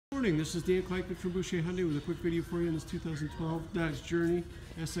morning, this is Dan Clikeman from Boucher Hyundai with a quick video for you on this 2012 Dodge Journey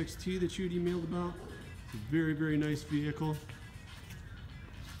SXT that you had emailed about. It's a very, very nice vehicle.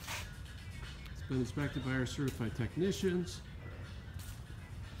 It's been inspected by our certified technicians.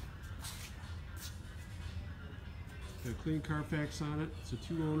 Got a clean Carfax on it. It's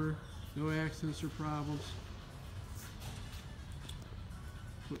a 2-owner, no accidents or problems.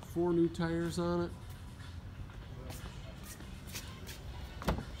 Put 4 new tires on it.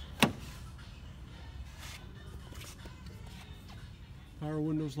 Power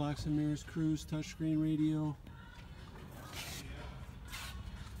windows, locks and mirrors, cruise, touchscreen radio.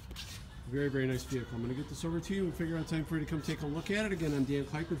 Very, very nice vehicle. I'm going to get this over to you and figure out time for you to come take a look at it. Again, I'm Dan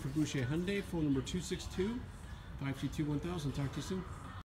Clikeman for Boucher Hyundai. Phone number 262-522-1000. Talk to you soon.